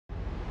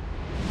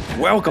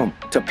Welcome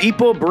to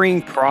People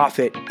Bring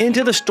Profit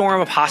into the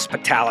Storm of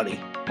Hospitality,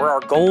 where our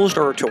goals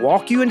are to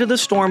walk you into the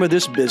storm of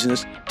this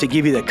business to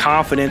give you the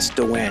confidence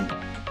to win.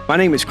 My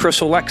name is Chris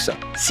Olexa,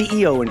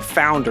 CEO and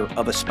founder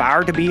of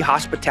Aspire to Be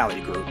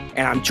Hospitality Group,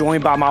 and I'm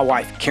joined by my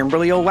wife,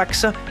 Kimberly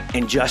Olexa,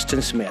 and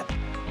Justin Smith,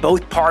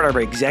 both part of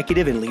our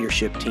executive and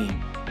leadership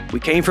team. We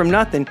came from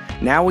nothing.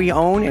 Now we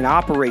own and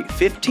operate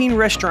 15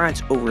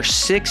 restaurants, over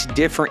 6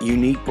 different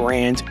unique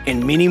brands,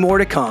 and many more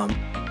to come.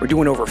 We're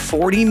doing over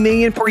 $40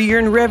 million per year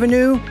in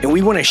revenue, and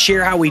we want to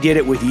share how we did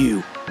it with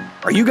you.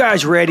 Are you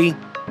guys ready?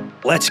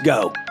 Let's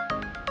go.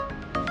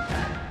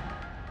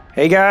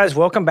 Hey guys,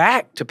 welcome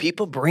back to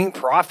People Bring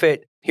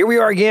Profit. Here we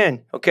are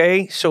again,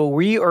 okay? So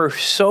we are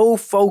so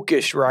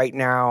focused right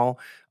now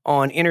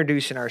on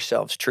introducing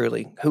ourselves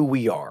truly, who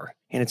we are.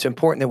 And it's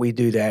important that we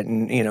do that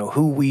and,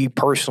 who we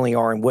personally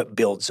are and what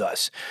builds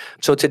us.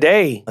 So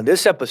today, on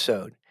this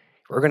episode,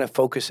 we're going to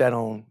focus that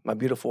on my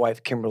beautiful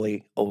wife,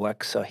 Kimberly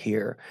Olexa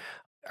here.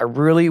 I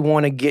really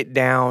want to get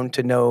down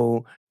to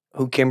know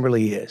who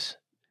Kimberly is.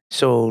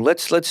 So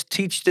let's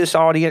teach this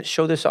audience,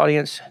 show this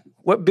audience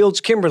what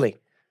builds Kimberly.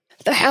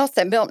 The house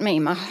that built me,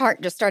 my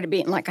heart just started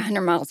beating like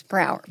 100 miles per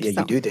hour. Yeah,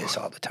 you do this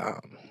all the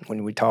time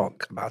when we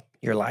talk about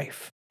your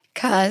life.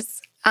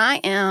 Because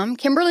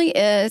Kimberly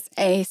is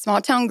a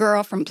small town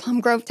girl from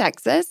Plum Grove,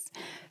 Texas,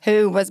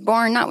 who was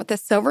born not with a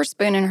silver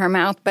spoon in her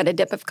mouth, but a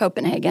dip of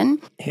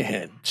Copenhagen.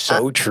 Yeah,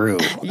 so true.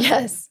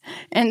 Yes.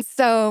 And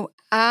so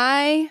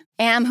I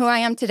am who I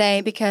am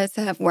today because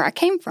of where I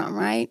came from,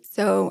 right?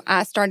 So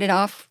I started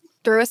off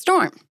through a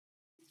storm.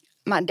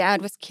 My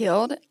dad was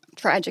killed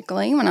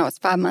tragically when I was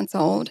 5 months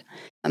old.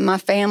 My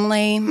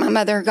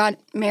mother got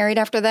married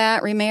after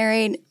that,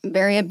 remarried,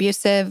 very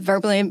abusive,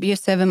 verbally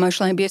abusive,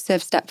 emotionally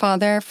abusive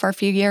stepfather for a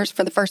few years,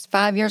 for the first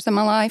 5 years of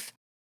my life.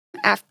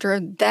 After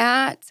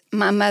that,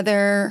 my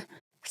mother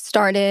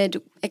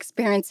started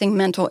experiencing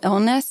mental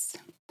illness.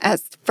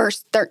 As the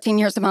first 13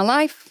 years of my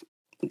life,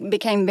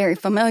 became very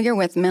familiar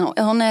with mental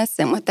illness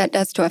and what that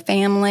does to a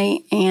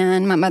family.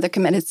 And my mother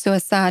committed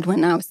suicide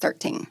when I was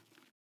 13.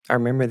 I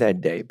remember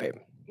that day, babe.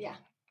 Yeah.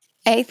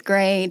 8th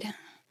grade,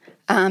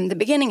 the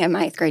beginning of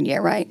my 8th grade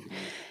year, right?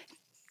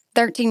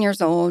 13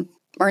 years old,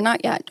 or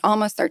not yet,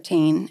 almost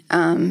 13.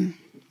 And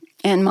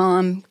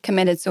Mom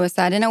committed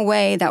suicide in a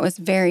way that was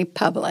very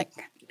public.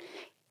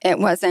 It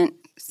wasn't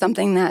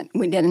something that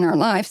we did in our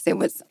lives.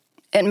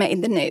 It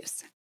made the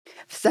news.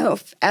 So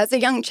as a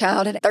young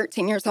child at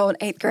 13 years old,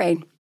 8th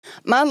grade,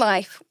 my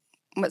life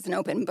was an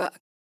open book.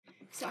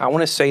 So, I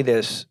want to say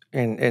this,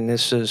 and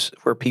this is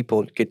where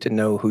people get to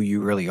know who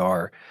you really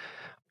are.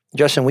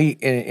 Justin,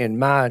 in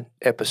my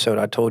episode,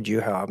 I told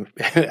you how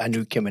I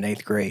knew Kim in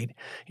 8th grade,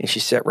 and she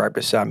sat right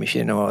beside me. She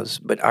didn't know I was,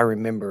 but I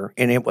remember,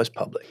 and it was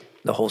public.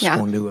 The whole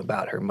school knew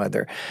about her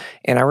mother.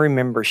 And I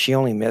remember she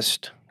only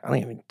missed, I don't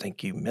even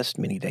think you missed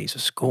many days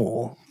of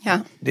school.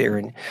 Yeah.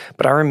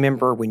 But I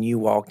remember when you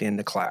walked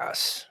into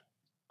class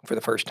for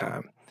the first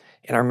time,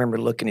 and I remember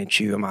looking at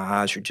you, and my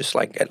eyes were just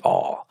like at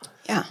awe.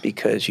 Yeah.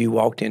 Because you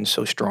walked in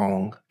so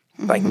strong,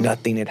 like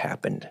nothing had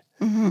happened.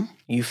 Mm-hmm.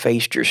 You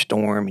faced your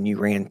storm and you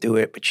ran through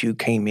it, but you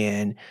came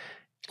in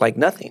like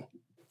nothing.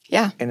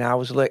 Yeah. And I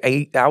was like,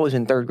 I was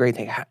in 3rd grade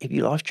thinking, if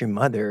you lost your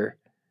mother,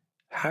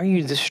 how are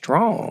you this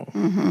strong?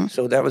 Mm-hmm.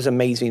 So that was an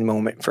amazing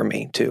moment for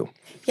me too.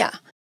 Yeah.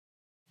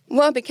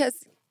 Well,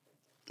 because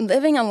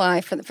living a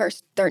life for the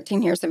first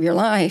 13 years of your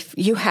life,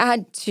 you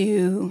had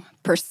to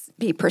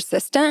be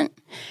persistent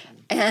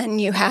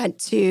and you had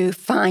to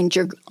find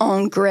your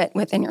own grit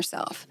within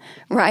yourself,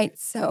 right?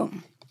 So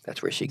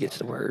that's where she gets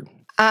the word.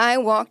 I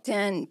walked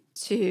after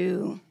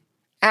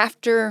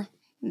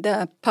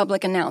the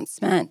public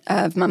announcement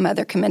of my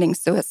mother committing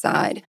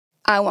suicide,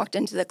 I walked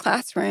into the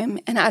classroom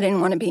and I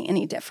didn't want to be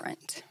any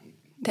different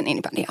than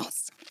anybody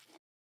else.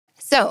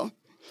 So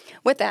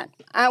with that,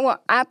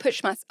 I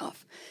pushed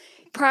myself.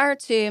 Prior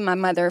to my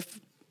mother,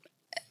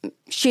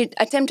 she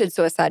attempted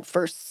suicide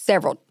for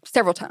several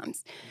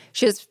times.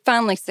 She was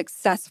finally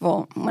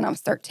successful when I was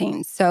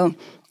 13. So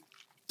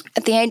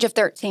at the age of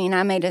 13,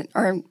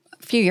 a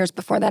few years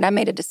before that, I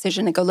made a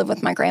decision to go live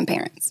with my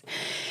grandparents.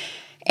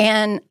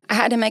 And I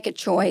had to make a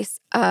choice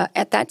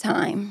at that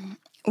time.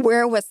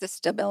 Where was the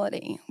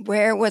stability?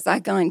 Where was I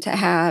going to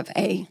have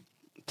a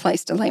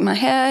place to lay my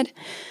head?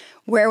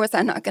 Where was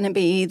I not going to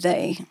be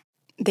the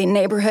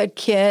neighborhood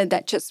kid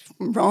that just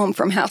roamed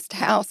from house to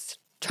house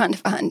trying to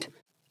find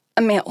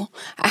a meal?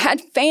 I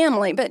had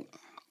family, but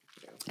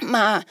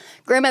my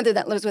grandmother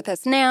that lives with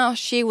us now,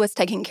 she was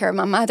taking care of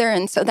my mother,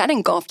 and so that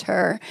engulfed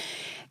her.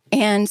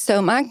 And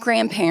so my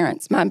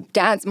grandparents, my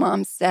dad's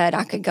mom said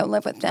I could go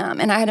live with them.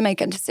 And I had to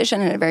make a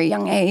decision at a very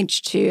young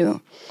age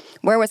to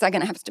where was I going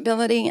to have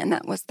stability, and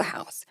that was the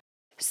house.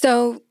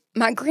 So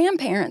my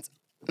grandparents,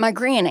 my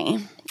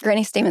Granny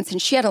Stevenson,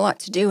 she had a lot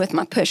to do with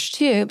my push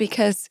too,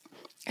 because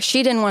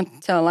she didn't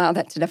want to allow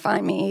that to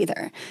define me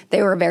either.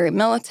 They were very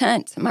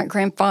militant. My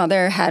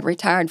grandfather had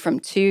retired from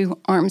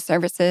 2 armed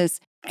services,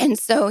 and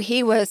so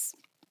he was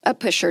a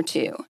pusher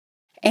too.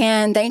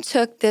 And they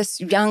took this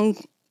young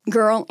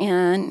girl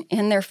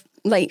in their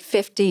late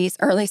 50s,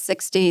 early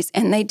 60s,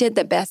 and they did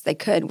the best they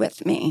could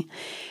with me.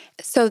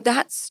 So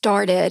that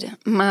started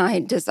my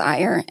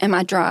desire and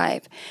my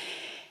drive.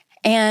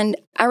 And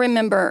I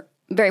remember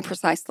very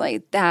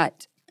precisely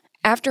that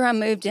after I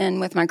moved in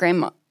with my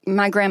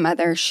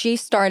grandmother, she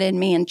started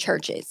me in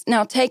churches.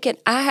 Now,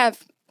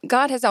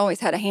 God has always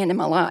had a hand in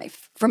my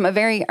life. From a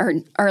very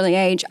early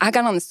age, I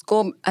got on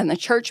the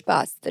church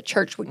bus. The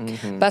church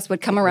bus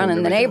would come around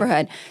in the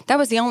neighborhood. That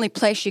was the only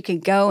place you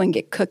could go and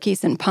get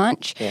cookies and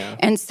punch. Yeah.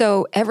 And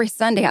so every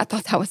Sunday, I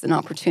thought that was an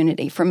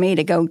opportunity for me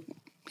to go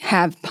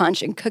have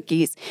punch and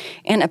cookies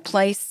in a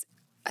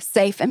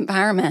safe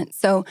environment.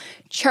 So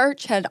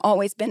church had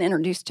always been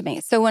introduced to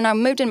me. So when I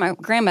moved in, my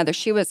grandmother,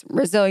 she was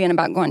resilient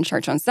about going to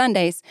church on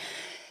Sundays.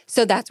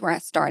 So that's where I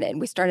started.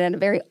 We started at a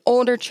very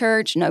older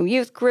church, no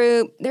youth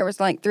group. There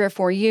was like 3 or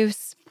 4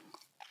 youths.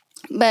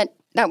 But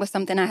that was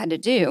something I had to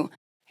do.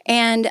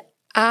 And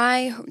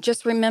I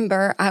just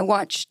remember I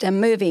watched a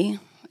movie.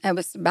 It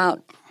was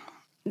about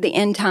the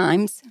end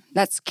times.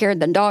 That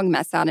scared the dog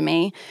mess out of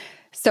me.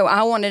 So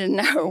I wanted to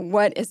know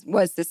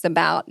was this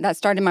about. That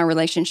started my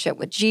relationship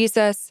with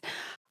Jesus.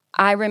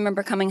 I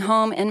remember coming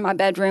home in my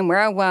bedroom where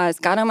I was,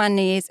 got on my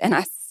knees, and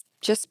I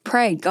just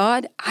prayed,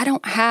 God, I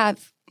don't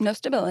have no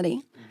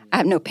stability. I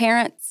have no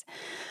parents.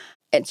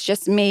 It's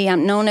just me.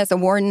 I'm known as a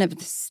warden of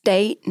the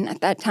state, and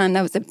at that time,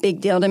 that was a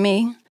big deal to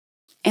me.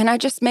 And I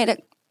just made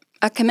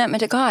a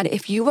commitment to God.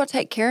 If you will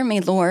take care of me,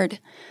 Lord,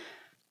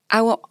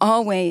 I will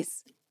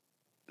always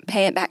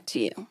pay it back to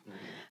you.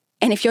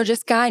 And if you'll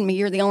just guide me,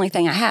 you're the only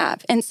thing I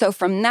have. And so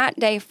from that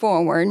day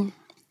forward,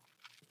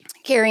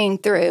 carrying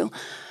through,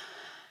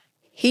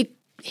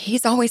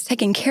 he's always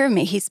taken care of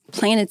me. He's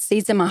planted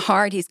seeds in my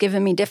heart. He's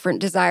given me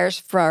different desires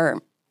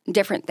for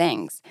different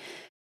things.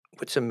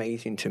 What's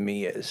amazing to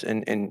me is,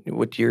 and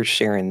what you're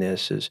sharing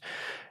this is,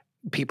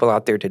 people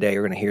out there today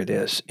are going to hear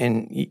this,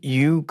 and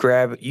you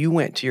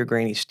went to your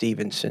Granny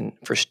Stevenson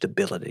for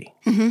stability.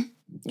 Mm-hmm.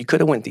 You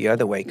could have went the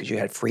other way because you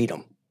had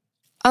freedom.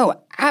 Oh,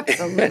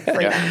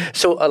 absolutely.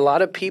 So a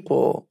lot of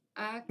people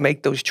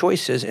make those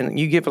choices, and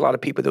you give a lot of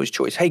people those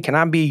choices. Hey, can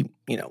I be,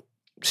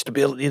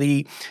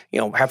 stability,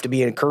 have to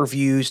be in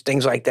curfews,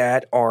 things like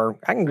that, or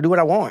I can do what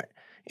I want.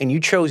 And you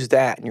chose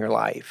that in your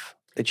life,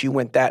 that you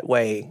went that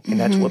way, and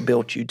that's what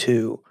built you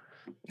too.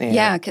 And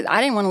yeah, because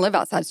I didn't want to live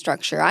outside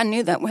structure. I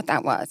knew what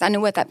that was. I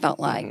knew what that felt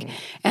like.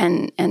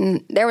 And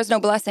there was no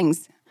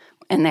blessings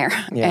in there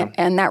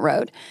and that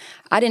road.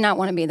 I did not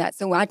want to be that.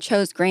 So I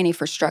chose Granny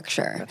for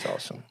structure. That's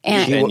awesome.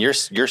 And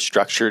you're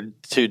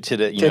structured to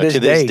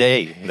this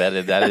day.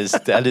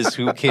 That is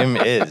who Kim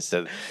is.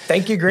 So,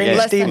 thank you, Granny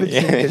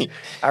Stevenson.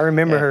 I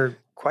remember her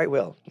quite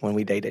well when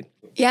we dated.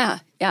 Yeah.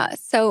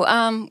 So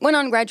went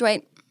on to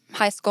graduate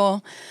high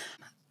school,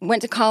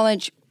 went to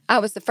college. I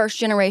was the first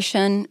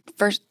generation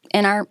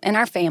in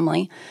our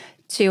family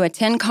to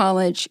attend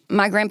college.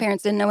 My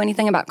grandparents didn't know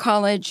anything about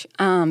college,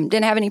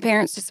 didn't have any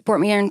parents to support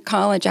me in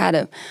college. I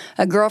had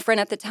a girlfriend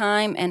at the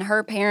time, and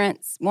her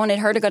parents wanted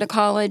her to go to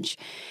college.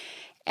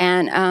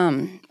 And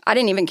I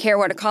didn't even care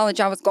what college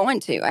I was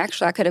going to.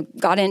 Actually, I could have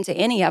got into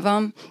any of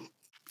them.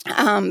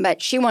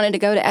 But she wanted to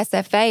go to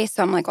SFA,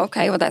 so I'm like,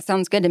 okay, well, that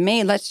sounds good to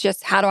me.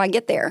 How do I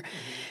get there?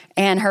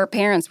 And her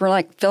parents were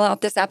like, fill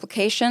out this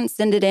application,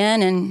 send it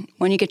in, and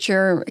when you get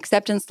your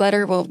acceptance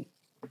letter, we'll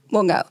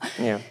go.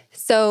 Yeah.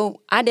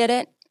 So I did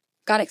it,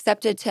 got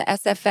accepted to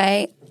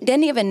SFA.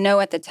 Didn't even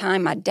know at the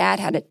time my dad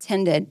had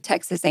attended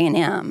Texas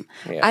A&M.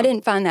 Yeah. I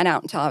didn't find that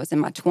out until I was in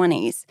my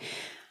 20s.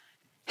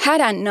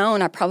 Had I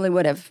known, I probably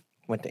would have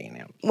went to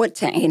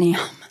A&M.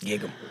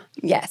 Gig 'em.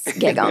 Yes,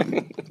 gig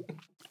 'em.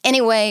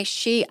 Anyway,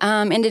 she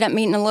ended up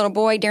meeting a little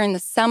boy during the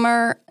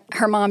summer.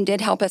 Her mom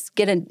did help us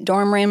get a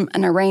dorm room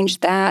and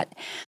arrange that.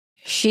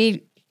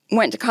 She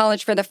went to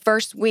college for the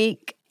first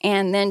week,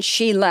 and then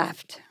she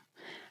left.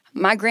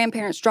 My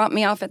grandparents dropped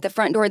me off at the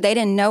front door. They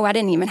didn't know I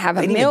didn't even have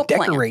a meal plan.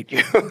 They didn't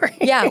even decorate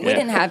you. Yeah, we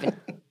didn't have it.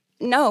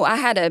 No, I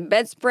had a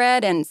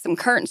bedspread and some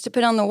curtains to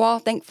put on the wall,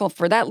 thankful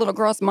for that little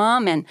girl's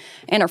mom, and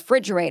a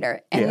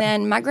refrigerator. And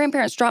then my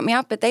grandparents dropped me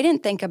off, but they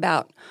didn't think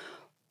about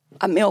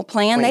a meal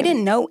plan. They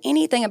didn't know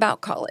anything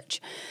about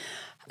college.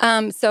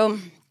 So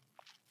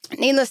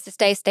needless to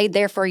say, stayed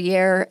there for a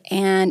year.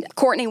 And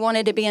Courtney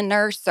wanted to be a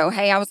nurse. So,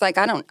 hey, I was like,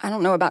 I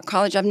don't know about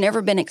college. I've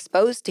never been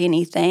exposed to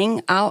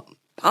anything.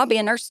 I'll be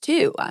a nurse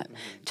too. I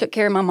took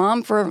care of my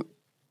mom for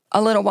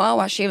a little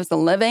while she was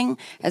living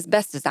as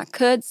best as I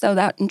could, so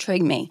that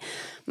intrigued me.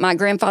 My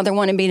grandfather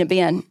wanted me to be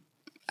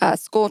a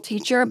school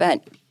teacher,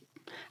 but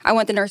I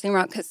went the nursing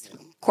route because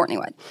Courtney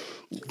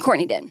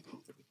did.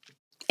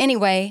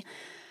 Anyway,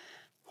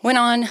 went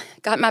on,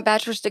 got my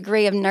bachelor's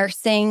degree of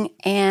nursing,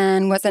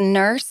 and was a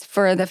nurse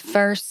for the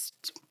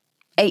first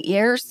 8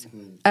 years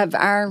of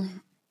our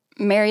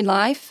married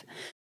life.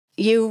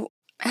 You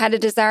had a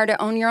desire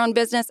to own your own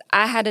business.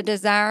 I had a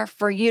desire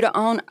for you to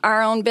own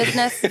our own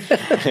business.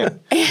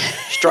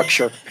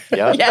 Structure.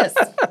 Yeah. Yes.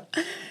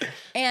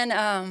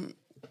 And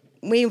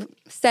we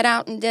set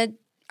out and did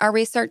our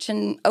research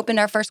and opened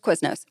our first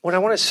Quiznos. What I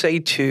want to say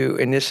too,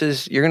 and this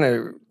is, you're going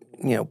to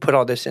put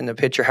all this in the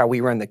picture, how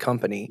we run the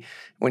company.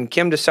 When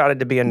Kim decided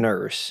to be a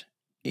nurse,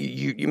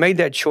 you made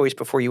that choice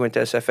before you went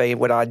to SFA.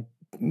 What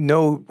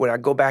I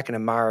go back and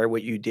admire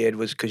what you did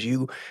was because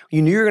you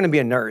knew you were going to be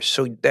a nurse.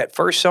 So that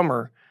first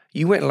summer,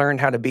 you went and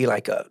learned how to be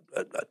like a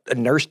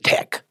nurse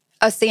tech.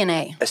 A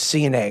CNA. A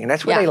CNA. And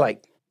that's where they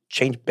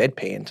change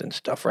bedpans and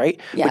stuff, right?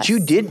 Yes. But you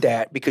did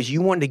that because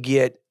you wanted to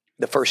get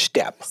the first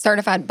step.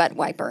 Certified butt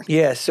wiper.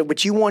 Yeah,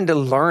 but you wanted to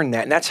learn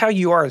that. And that's how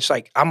you are. It's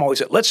like, I'm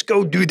always like, let's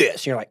go do this.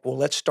 And you're like, well,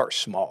 let's start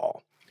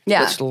small.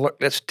 Yeah.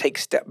 Let's take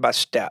step by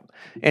step.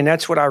 And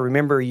that's what I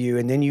remember you.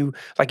 And then you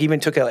even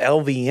took an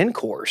LVN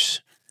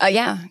course.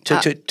 Yeah.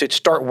 To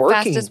start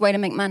working. Fastest way to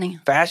make money.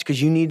 Fast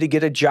because you need to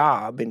get a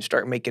job and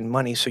start making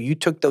money. So you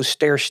took those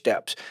stair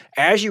steps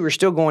as you were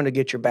still going to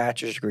get your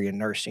bachelor's degree in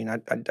nursing. I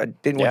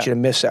didn't want you to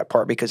miss that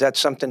part because that's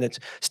something that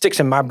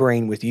sticks in my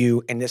brain with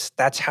you. And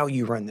that's how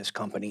you run this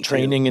company.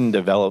 Training and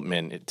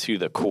development to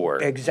the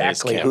core.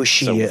 Exactly who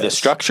she is. The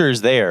structure is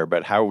there,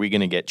 but how are we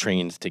going to get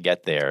trained to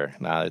get there?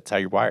 That's how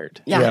you're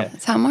wired. Yeah,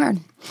 that's how I'm wired.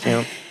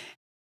 Yeah.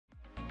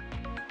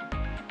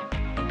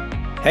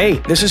 Hey,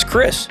 this is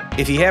Chris.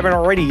 If you haven't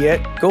already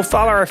yet, go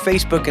follow our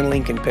Facebook and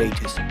LinkedIn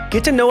pages.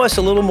 Get to know us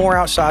a little more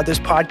outside this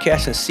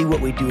podcast and see what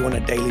we do on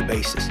a daily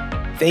basis.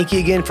 Thank you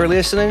again for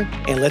listening,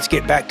 and let's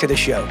get back to the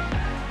show.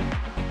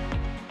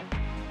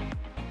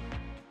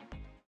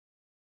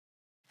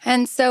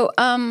 And so,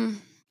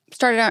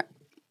 started our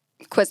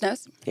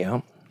Quiznos.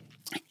 Yeah.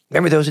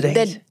 Remember those days?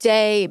 The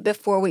day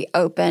before we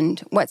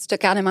opened, what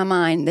stuck out in my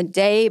mind, the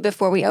day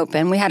before we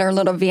opened, we had our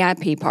little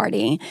VIP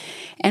party,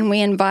 and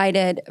we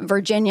invited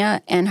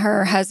Virginia and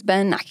her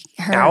husband,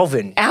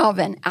 Alvin.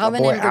 Alvin and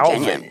Virginia.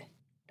 Alvin.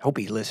 Hope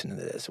he's listening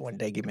to this one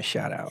day. Give him a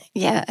shout out.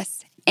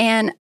 Yes.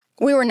 And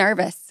we were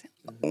nervous.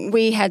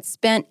 We had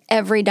spent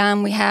every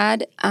dime we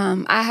had.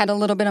 I had a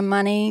little bit of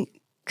money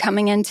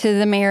coming into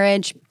the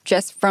marriage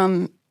just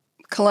from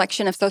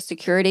collection of Social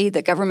Security.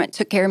 The government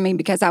took care of me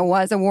because I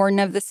was a warden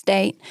of the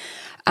state.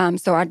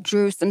 So I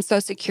drew some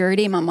Social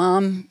Security. My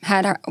mom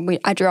had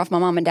I drew off my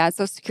mom and dad's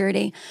Social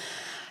Security.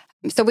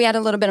 So we had a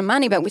little bit of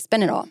money, but we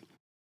spent it all.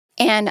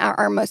 And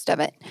or most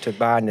of it. To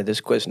buy into this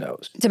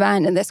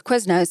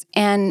Quiznos.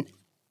 And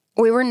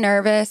we were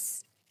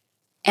nervous.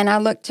 And I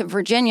looked to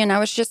Virginia, and I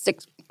was just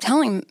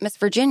telling Miss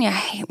Virginia,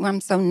 hey, I'm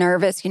so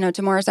nervous.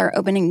 Tomorrow's our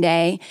opening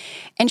day.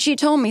 And she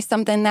told me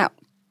something that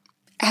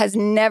has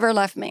never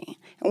left me,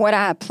 what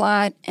I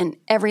applied in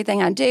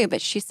everything I do.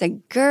 But she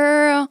said,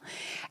 girl,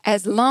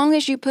 as long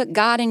as you put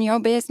God in your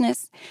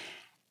business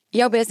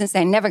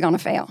ain't never going to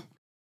fail.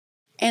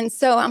 And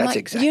so I'm That's like,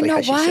 exactly you know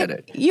how she what? said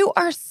it. You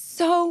are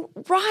so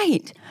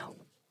right.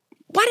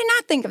 Why didn't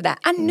I think of that?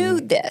 I knew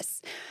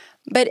this,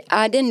 but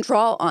I didn't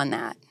draw on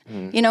that.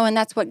 And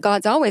that's what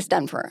God's always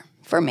done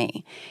for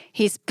me.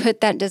 He's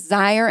put that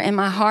desire in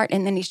my heart,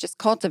 and then he's just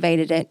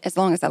cultivated it as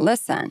long as I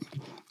listen.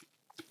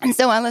 And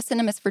so I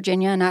listened to Miss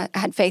Virginia, and I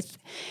had faith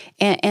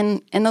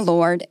in the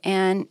Lord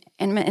and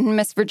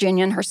Miss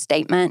Virginia and her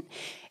statement.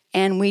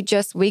 And we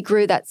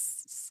grew that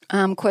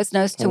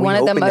Quiznos to one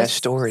of the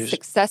most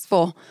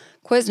successful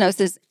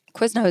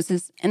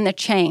Quiznoses in the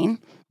chain.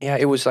 Yeah,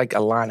 it was like a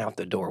line out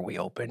the door we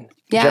opened.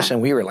 Yeah. Justin,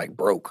 we were like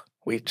broke.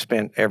 We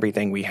spent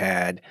everything we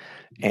had,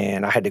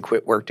 and I had to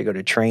quit work to go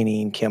to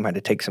training. Kim had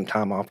to take some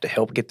time off to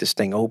help get this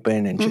thing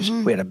open,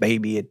 and we had a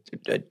baby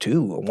at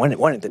 2 or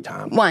 1 at the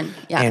time. 1,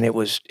 yeah. And it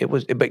was.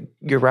 But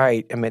you're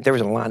right. I mean, there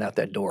was a line out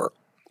that door.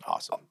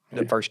 Awesome.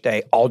 The first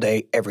day, all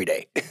day, every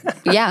day.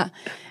 Yeah.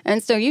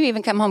 And so you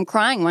even come home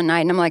crying one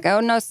night, and I'm like,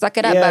 oh, no, suck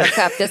it up,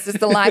 Buttercup. This is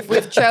the life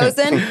we've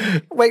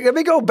chosen. Wait, let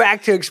me go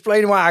back to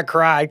explain why I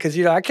cried. Because,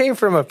 I came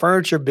from a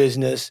furniture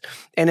business,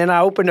 and then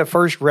I opened the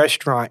first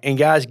restaurant. And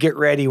guys, get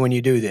ready when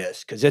you do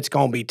this, because it's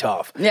going to be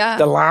tough. Yeah.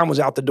 The line was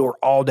out the door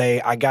all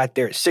day. I got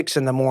there at 6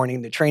 in the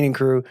morning. The training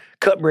crew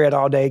cut bread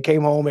all day,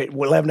 came home at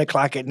 11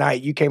 o'clock at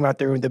night. You came out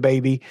there with the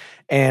baby,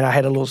 and I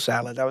had a little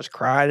salad. I was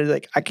crying. I was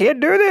like, I can't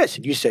do this.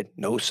 And you said,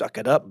 no, suck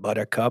it up,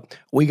 Buttercup.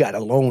 We got a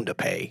loan to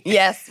pay.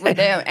 Yes, we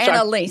do. And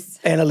a lease.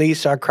 And a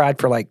lease. So I cried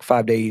for like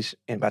 5 days.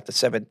 And about the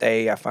 7th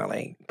day, I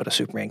finally put a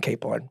Superman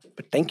cape on.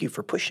 But thank you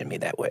for pushing me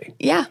that way.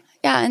 Yeah.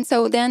 And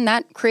so then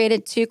that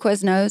created 2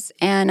 Quiznos.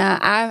 And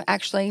I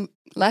actually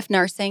left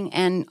nursing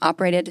and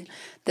operated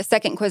the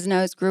second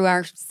Quiznos, grew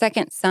our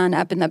second son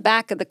up in the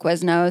back of the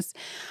Quiznos.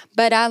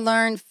 But I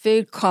learned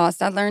food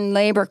costs, I learned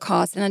labor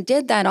costs, and I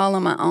did that all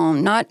on my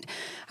own. I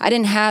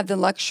didn't have the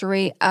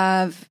luxury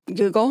of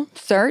Google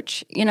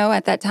search,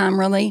 at that time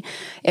really.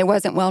 It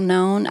wasn't well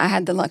known. I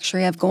had the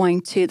luxury of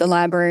going to the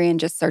library and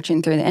just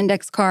searching through the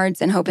index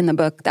cards and hoping the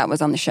book that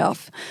was on the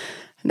shelf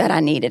that I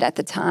needed at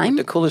the time.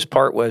 The coolest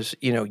part was,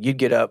 you'd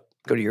get up,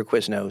 go to your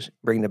Quiznos,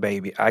 bring the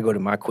baby. I go to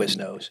my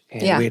Quiznos,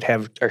 and we'd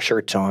have our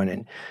shirts on,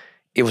 and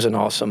it was an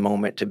awesome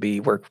moment to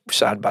work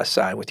side by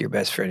side with your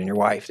best friend and your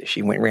wife.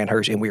 She went and ran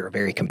hers, and we were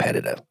very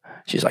competitive.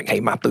 She's like, hey,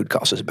 my food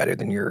cost is better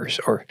than yours.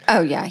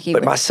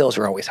 But my sales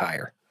were always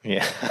higher.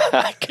 Yeah,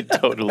 I could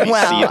totally see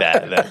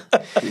that.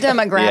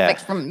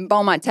 Demographics from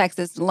Beaumont,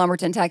 Texas to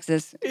Lumberton,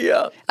 Texas.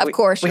 Yeah. Of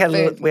course. We had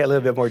a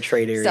little bit more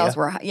trade area. Sales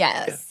were,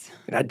 yes. Yeah.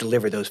 And I'd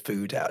deliver those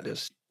foods out.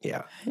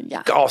 Yeah.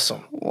 Yeah.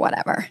 Awesome.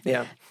 Whatever.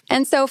 Yeah.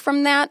 And so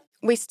from that,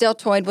 we still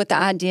toyed with the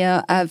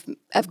idea of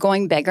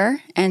going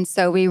bigger. And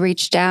so we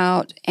reached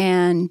out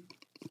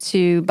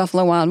to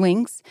Buffalo Wild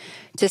Wings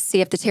to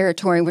see if the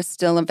territory was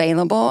still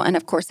available. And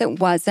of course, it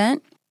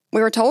wasn't.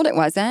 We were told it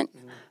wasn't.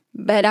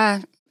 But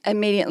I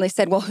immediately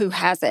said, well, who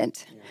has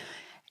it? Yeah.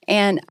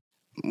 And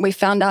we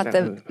found out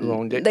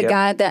the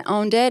guy that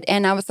owned it.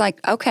 And I was like,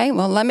 okay,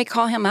 well, let me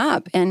call him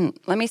up and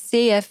let me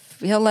see if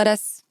he'll let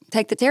us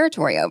take the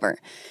territory over.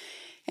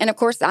 And of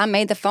course, I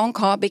made the phone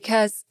call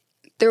because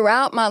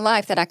throughout my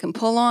life that I can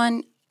pull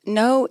on,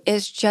 no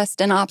is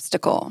just an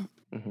obstacle.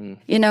 Mm-hmm.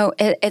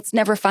 It's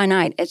never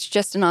finite. It's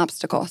just an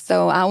obstacle.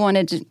 So I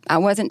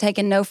wasn't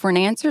taking no for an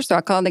answer. So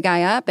I called the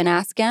guy up and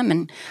asked him,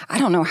 and I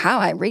don't know how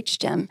I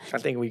reached him. I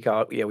think we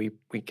got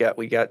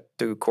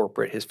through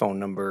corporate his phone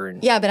number.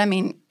 And yeah, but I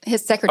mean,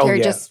 his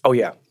secretary just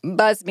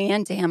buzzed me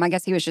into him. I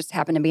guess he was just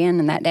happened to be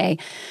in that day.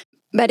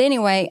 But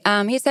anyway,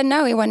 he said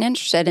no, he wasn't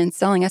interested in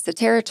selling us the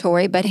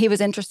territory, but he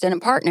was interested in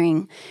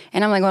partnering.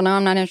 And I'm like, well, no,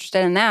 I'm not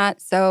interested in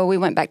that. So we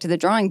went back to the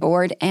drawing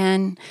board,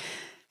 and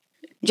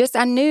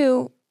I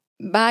knew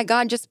by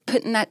God just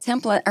putting that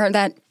template or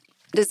that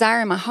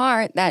desire in my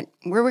heart that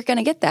we were going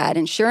to get that.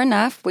 And sure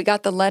enough, we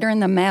got the letter in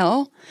the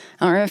mail.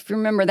 I don't know if you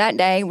remember that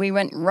day. We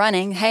went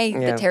running. Hey,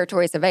 the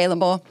territory is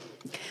available.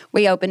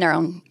 We opened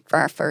for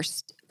our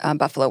first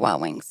Buffalo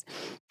Wild Wings.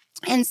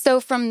 And so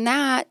from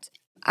that,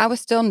 I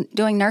was still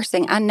doing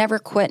nursing. I never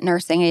quit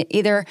nursing.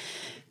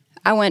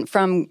 I went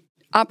from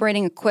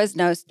operating a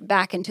Quiznos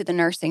back into the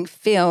nursing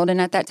field. And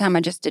at that time,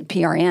 I just did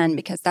PRN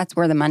because that's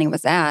where the money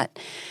was at.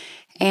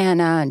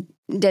 And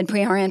did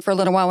PRN for a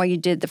little while you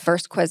did the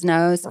first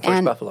Quiznos.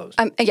 First Buffaloes.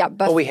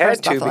 Well, we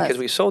had to because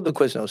we sold the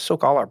Quiznos,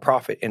 took all our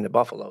profit into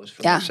Buffaloes.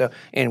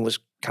 And was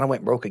kind of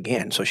went broke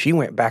again. So she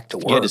went back to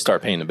work. You had to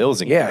start paying the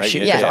bills again.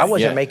 Yeah, I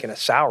wasn't making a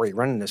salary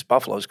running this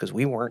Buffaloes because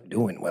we weren't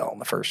doing well in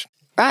the first.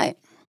 Right.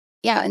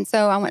 Yeah, and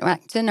so I went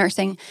back to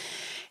nursing.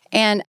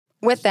 And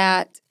with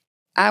that,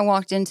 I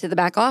walked into the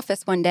back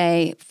office one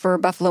day for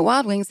Buffalo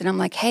Wild Wings, and I'm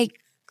like, hey,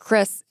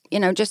 Chris,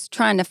 just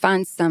trying to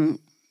find some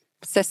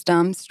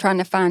systems, trying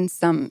to find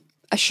some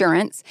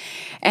assurance.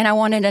 And I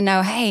wanted to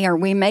know, hey, are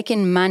we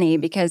making money?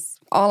 Because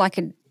all I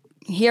could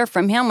hear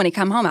from him when he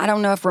come home, I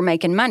don't know if we're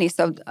making money.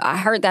 So I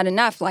heard that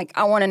enough. Like,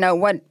 I want to know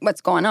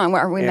what's going on.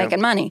 Are we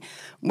making money?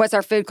 What's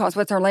our food cost?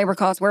 What's our labor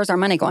cost? Where's our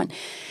money going?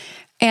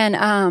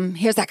 And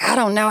he was like, I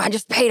don't know. I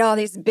just paid all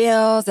these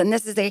bills, and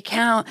this is the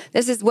account.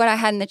 This is what I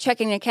had in the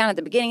checking account at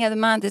the beginning of the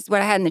month. This is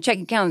what I had in the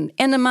checking account at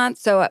the end of the month.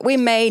 So we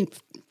made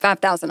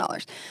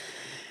 $5,000.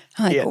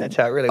 Like, that's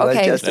how it really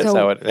was. That's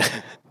how it.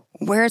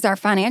 Where's our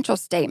financial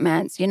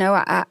statements?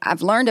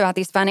 I've learned about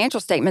these financial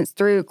statements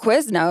through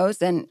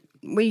Quiznos, and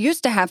we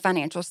used to have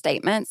financial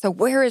statements. So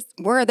where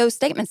are those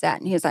statements at?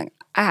 And he was like,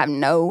 I have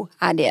no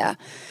idea.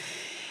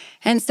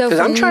 And so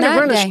because I'm trying to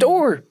run a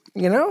store.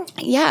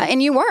 Yeah,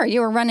 and you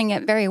were running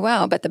it very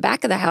well, but the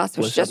back of the house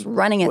was just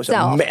running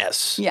itself. Was a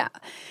mess. Yeah.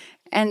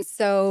 And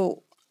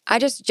so I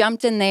just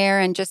jumped in there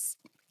and just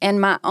in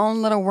my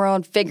own little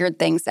world figured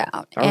things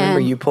out. I remember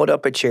you pulled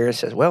up a chair and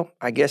says, well,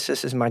 I guess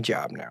this is my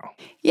job now.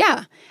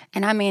 Yeah.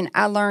 And I mean,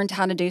 I learned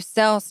how to do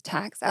sales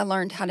tax. I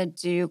learned how to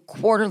do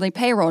quarterly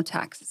payroll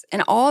taxes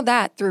and all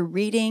that through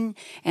reading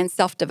and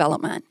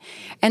self-development.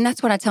 And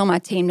that's what I tell my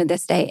team to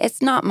this day.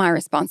 It's not my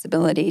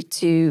responsibility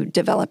to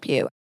develop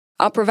you.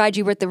 I'll provide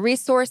you with the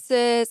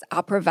resources.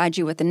 I'll provide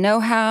you with the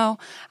know-how.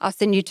 I'll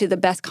send you to the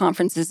best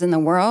conferences in the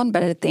world.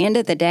 But at the end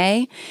of the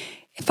day,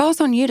 it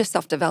falls on you to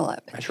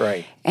self-develop. That's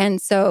right.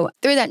 And so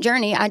through that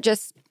journey, I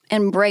just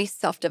embraced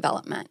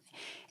self-development.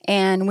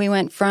 And we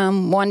went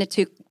from 1 to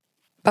 2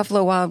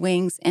 Buffalo Wild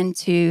Wings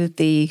into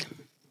the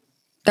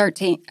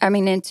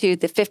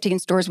 15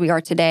 stores we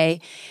are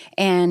today,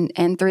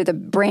 and through the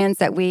brands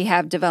that we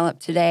have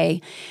developed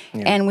today.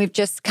 Yeah. And we've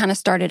just kind of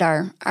started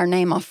our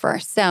name off for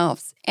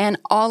ourselves. And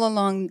all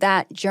along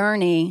that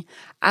journey,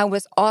 I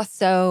was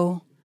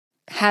also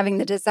having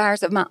the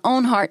desires of my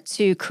own heart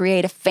to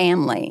create a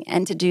family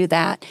and to do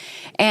that.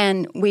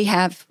 And we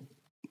have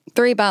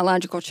 3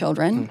 biological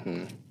children.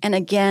 Mm-hmm. And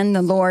again,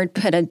 the Lord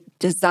put a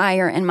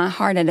desire in my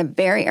heart at a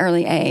very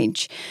early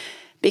age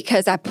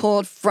because I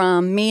pulled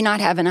from me not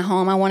having a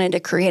home. I wanted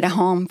to create a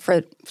home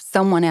for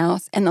someone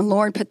else. And the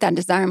Lord put that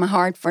desire in my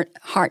heart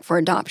for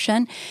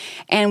adoption.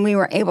 And we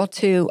were able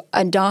to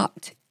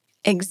adopt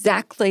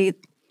exactly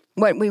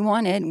what we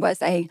wanted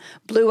was a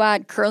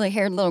blue-eyed,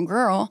 curly-haired little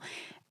girl.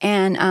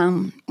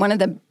 And one of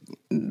the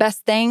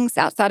best things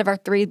outside of our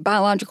 3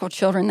 biological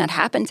children that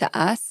happened to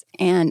us,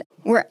 and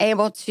we're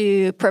able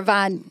to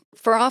provide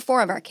for all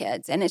 4 of our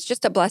kids. And it's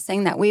just a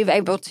blessing that we've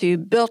able to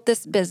build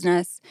this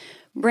business,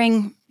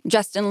 bring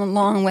Justin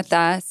along with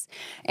us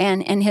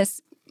and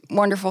his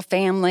wonderful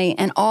family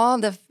and all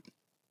the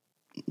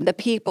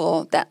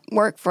people that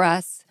work for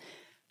us,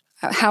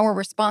 how we're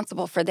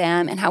responsible for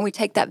them and how we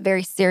take that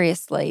very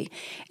seriously.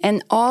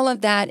 And all of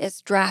that is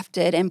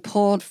drafted and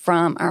pulled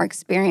from our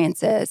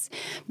experiences,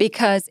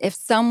 because if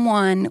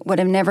someone would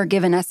have never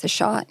given us a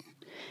shot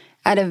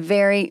at a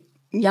very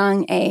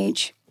young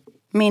age,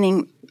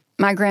 meaning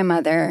my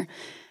grandmother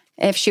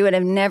if she would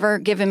have never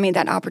given me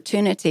that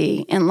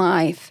opportunity in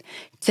life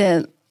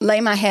to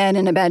lay my head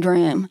in a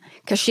bedroom,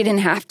 because she didn't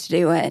have to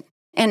do it,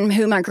 and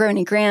who my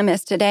Granny Graham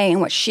is today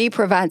and what she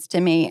provides to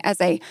me as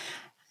a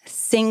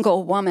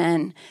single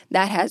woman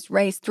that has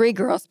raised 3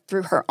 girls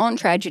through her own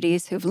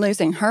tragedies, who've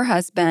losing her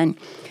husband,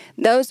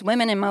 those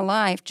women in my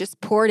life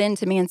just poured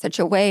into me in such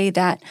a way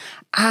that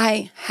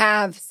I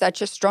have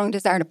such a strong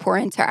desire to pour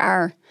into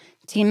our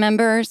team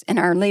members and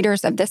our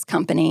leaders of this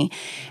company.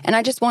 And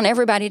I just want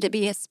everybody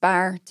to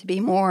aspire to be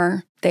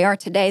more they are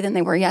today than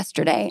they were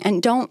yesterday.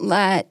 And don't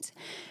let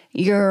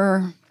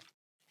your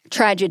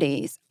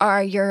tragedies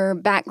or your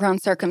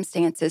background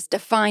circumstances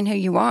define who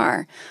you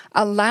are.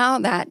 Allow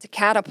that to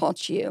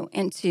catapult you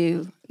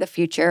into the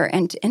future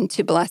and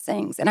into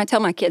blessings. And I tell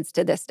my kids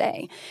to this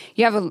day,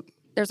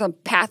 there's a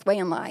pathway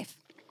in life.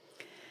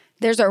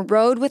 There's a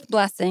road with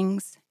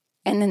blessings,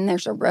 and then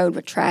there's a road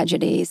with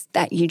tragedies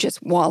that you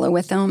just wallow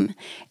with them,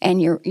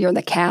 and you're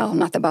the cow,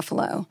 not the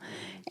buffalo.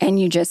 And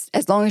you just,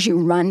 as long as you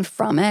run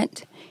from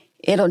it,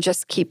 it'll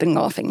just keep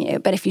engulfing you.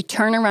 But if you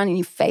turn around and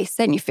you face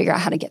it and you figure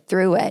out how to get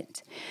through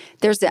it,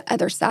 there's the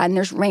other side, and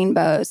there's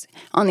rainbows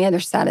on the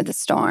other side of the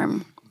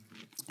storm.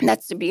 And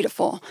that's the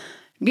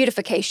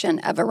beautification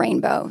of a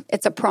rainbow.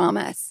 It's a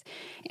promise.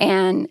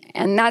 And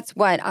that's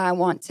what I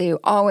want to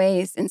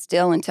always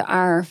instill into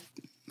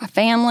my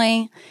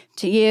family,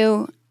 to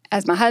you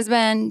as my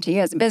husband, to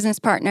you as a business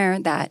partner,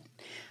 that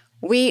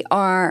we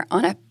are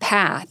on a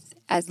path,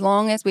 as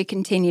long as we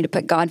continue to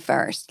put God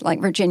first,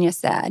 like Virginia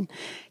said,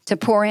 to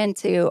pour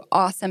into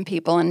awesome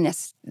people in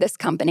this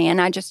company. And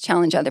I just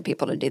challenge other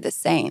people to do the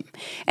same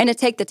and to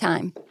take the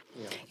time.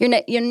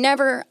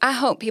 Yeah. I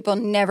hope people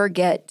never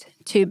get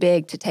too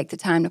big to take the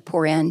time to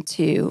pour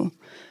into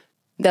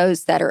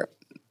those that are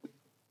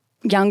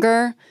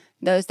younger,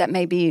 those that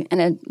may be in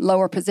a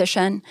lower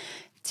position,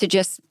 to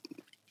just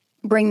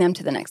bring them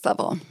to the next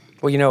level.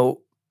 Well,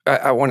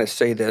 I want to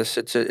say this.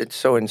 It's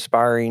so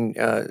inspiring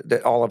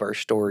that all of our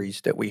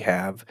stories that we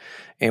have,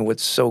 and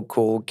what's so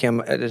cool,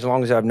 Kim, as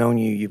long as I've known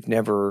you, you've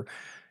never,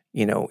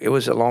 it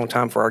was a long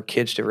time for our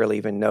kids to really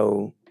even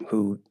know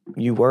who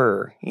you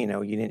were. You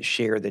didn't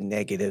share the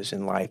negatives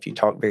in life. You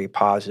talked very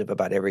positive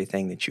about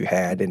everything that you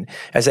had. And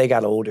as they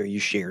got older, you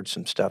shared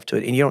some stuff to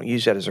it. And you don't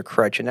use that as a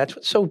crutch. And that's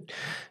what's so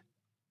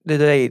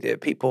today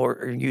that people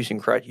are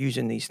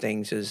using these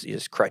things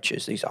as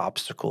crutches, these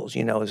obstacles.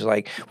 It's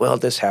like, well,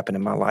 this happened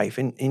in my life.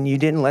 And you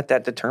didn't let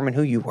that determine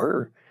who you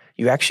were.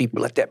 You actually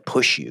let that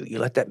push you. You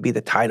let that be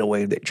the tidal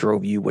wave that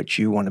drove you what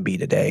you want to be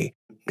today.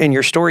 And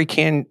your story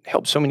can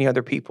help so many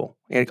other people.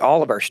 And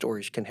all of our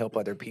stories can help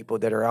other people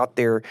that are out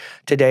there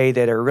today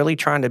that are really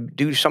trying to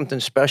do something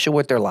special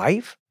with their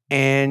life.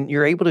 And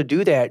you're able to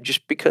do that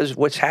just because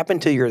what's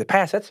happened to you in the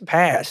past, that's the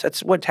past.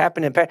 That's what's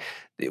happened in the past.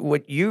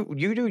 What you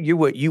do,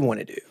 what you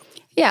want to do.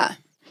 Yeah.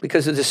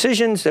 Because the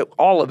decisions that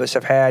all of us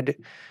have had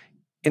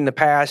in the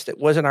past, it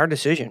wasn't our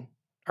decision.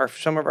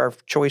 Some of our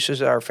choices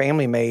that our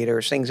family made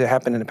or things that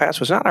happened in the past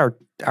was not our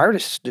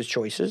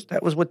choices.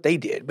 That was what they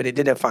did, but it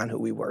didn't define who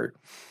we were.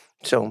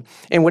 So,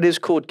 and what is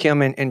cool,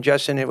 Kim and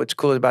Justin, and what's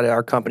cool about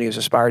our company is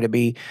Aspire to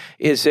Be,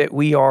 is that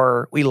we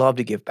love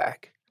to give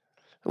back.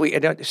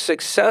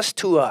 Success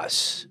to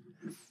us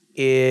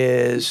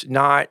is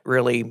not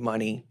really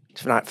money.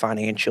 It's not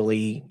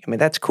financially. I mean,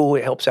 that's cool.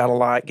 It helps out a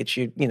lot. Gets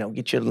you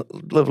live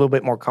a little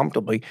bit more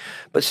comfortably.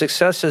 But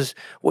success is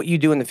what you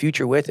do in the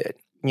future with it.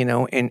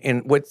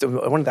 And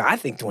what I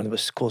think one of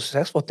the cool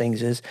successful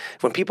things is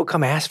when people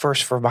come ask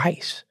us for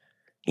advice.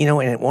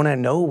 And want to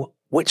know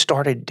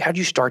how'd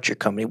you start your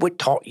company? What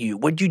taught you?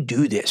 What'd you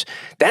do this?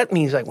 That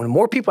means like when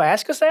more people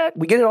ask us that,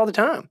 we get it all the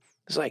time.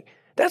 It's like,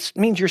 that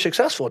means you're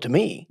successful to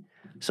me.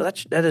 So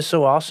that is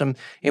so awesome.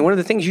 And one of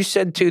the things you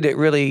said too that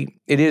really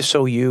it is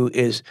so you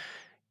is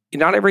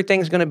not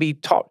everything's going to be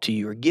taught to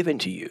you or given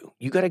to you.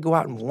 You got to go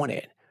out and want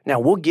it. Now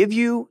we'll give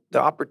you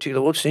the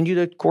opportunity. We'll send you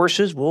the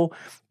courses. We'll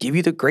give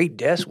you the great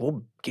desk.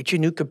 We'll get you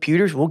new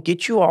computers. We'll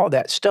get you all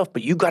that stuff.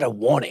 But you got to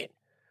want it.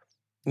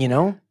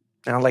 And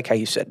I like how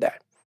you said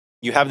that.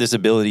 You have this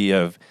ability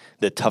of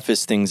the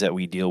toughest things that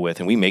we deal with,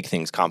 and we make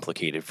things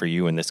complicated for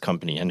you in this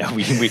company. I know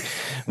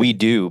we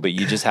do, but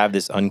you just have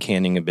this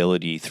uncanny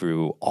ability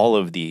through all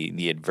of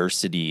the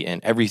adversity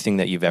and everything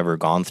that you've ever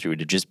gone through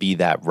to just be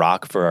that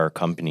rock for our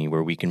company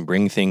where we can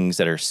bring things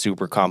that are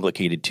super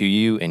complicated to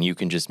you, and you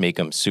can just make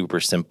them super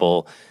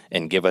simple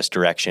and give us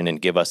direction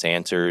and give us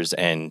answers.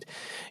 And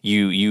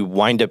you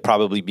wind up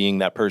probably being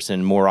that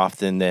person more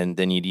often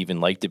than you'd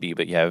even like to be,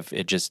 but you have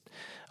it just...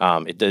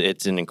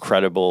 it's an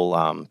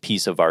incredible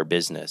piece of our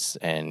business.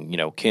 And,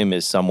 Kim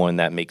is someone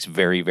that makes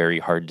very, very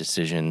hard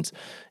decisions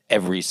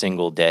every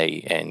single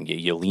day, and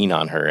you lean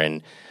on her.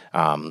 And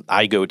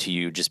I go to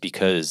you just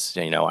because,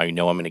 I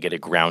know I'm going to get a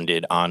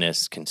grounded,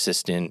 honest,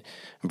 consistent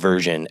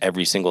version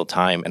every single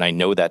time. And I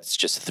know that's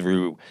just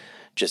through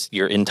just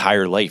your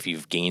entire life,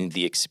 you've gained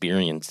the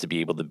experience to be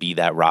able to be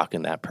that rock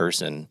and that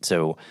person.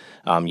 So,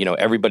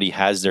 everybody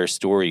has their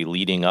story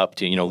leading up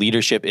to,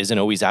 leadership isn't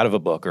always out of a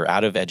book or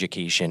out of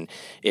education.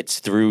 It's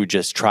through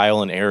just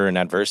trial and error and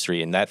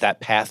adversity. And that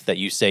path that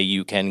you say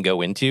you can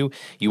go into,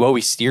 you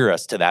always steer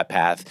us to that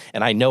path.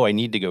 And I know I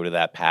need to go to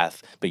that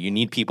path, but you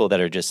need people that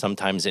are just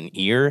sometimes an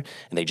ear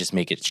and they just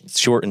make it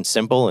short and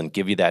simple and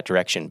give you that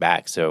direction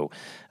back. So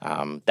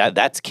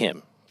that's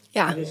Kim.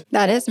 Yeah,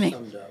 that is me.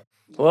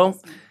 Well,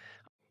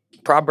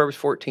 Proverbs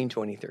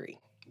 14:23.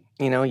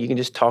 You can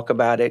just talk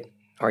about it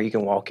or you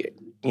can walk it,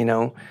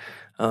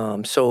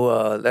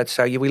 So that's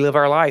how we live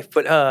our life.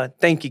 But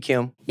thank you,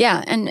 Kim.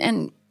 Yeah,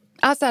 and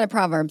outside of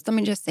Proverbs, let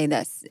me just say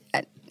this.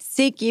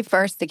 Seek ye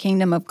first the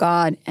kingdom of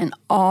God, and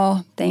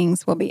all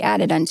things will be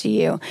added unto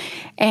you.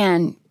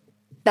 And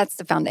that's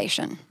the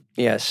foundation.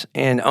 Yes.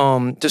 And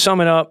to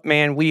sum it up,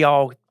 man, we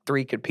all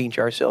three could pinch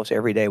ourselves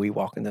every day we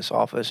walk in this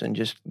office and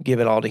just give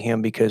it all to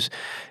him, because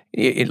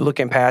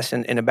looking past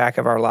in the back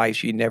of our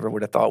lives, you never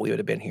would have thought we would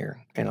have been here.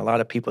 And a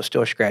lot of people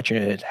still scratching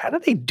it. How do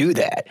they do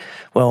that?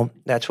 Well,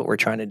 that's what we're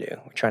trying to do.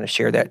 We're trying to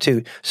share that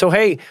too. So,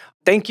 hey,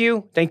 thank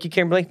you. Thank you,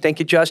 Kimberly. Thank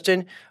you,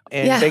 Justin.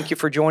 And thank you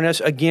for joining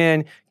us.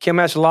 Again, Kim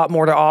has a lot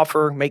more to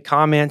offer. Make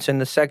comments in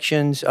the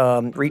sections.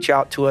 Reach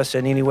out to us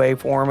in any way,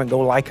 form, and go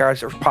like our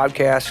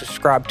podcast,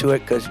 subscribe to it,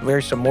 because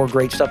there's some more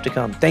great stuff to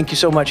come. Thank you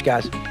so much,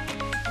 guys.